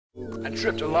I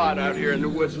tripped a lot out here in the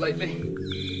woods lately.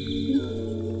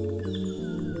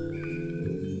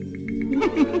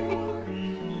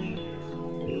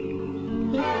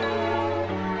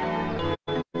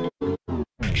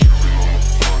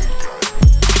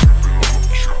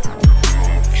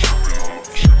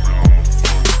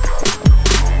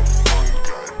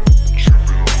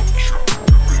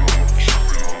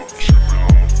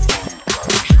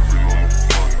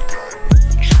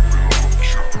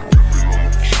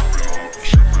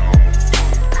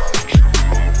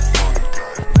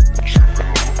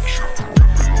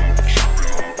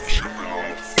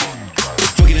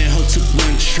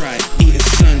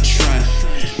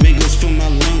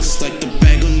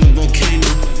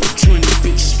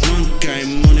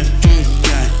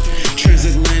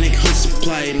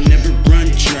 Never run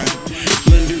dry.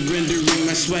 Blender rendering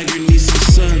my swagger needs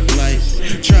some sunlight.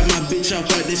 Drop my bitch off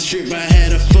at this trip, I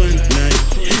had a fun night.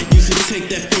 Used to take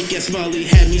that fake ass molly,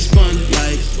 had me spun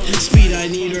like speed. I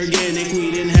need organic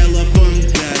weed and hella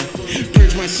fungi.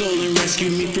 Purge my soul and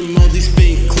rescue me from all these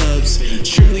fake clubs.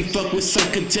 Strictly fuck with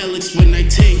psychedelics when I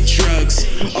take drugs.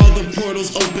 All the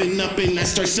portals open up and I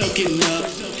start soaking up.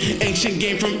 Ancient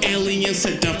game from aliens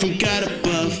set down from God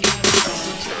above.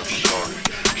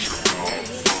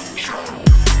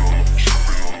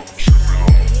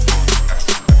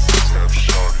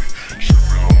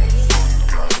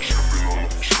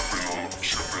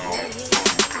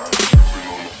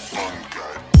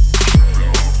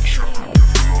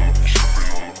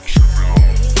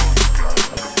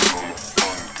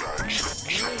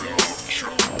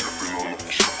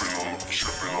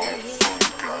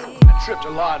 Tripped a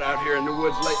lot out here in the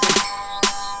woods lately.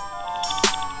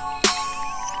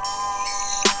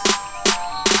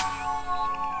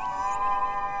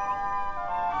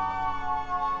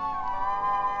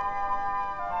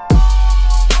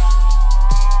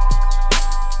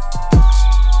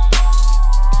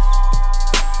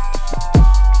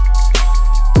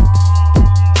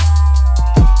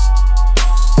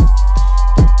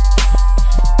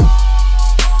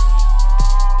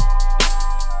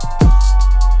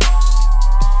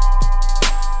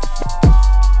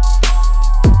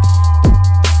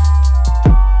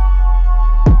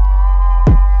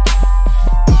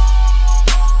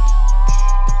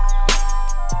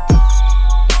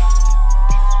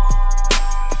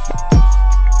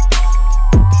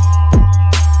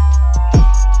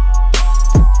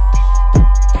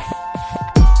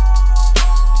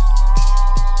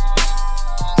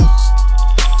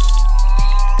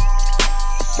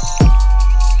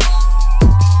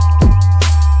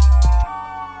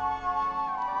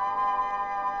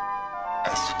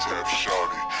 Tap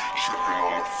shawty, trippin'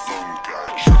 on the fungi,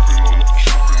 trippin' on the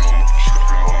fungi,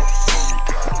 trippin' on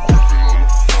the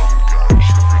fungi,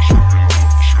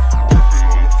 trippin'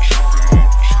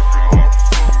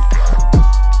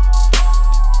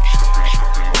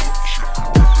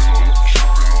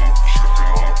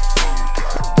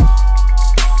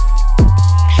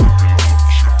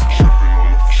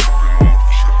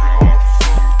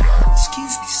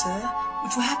 Excuse me, sir,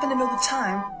 which will happen another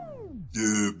time.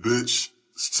 Yeah, bitch,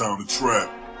 it's time to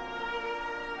trap.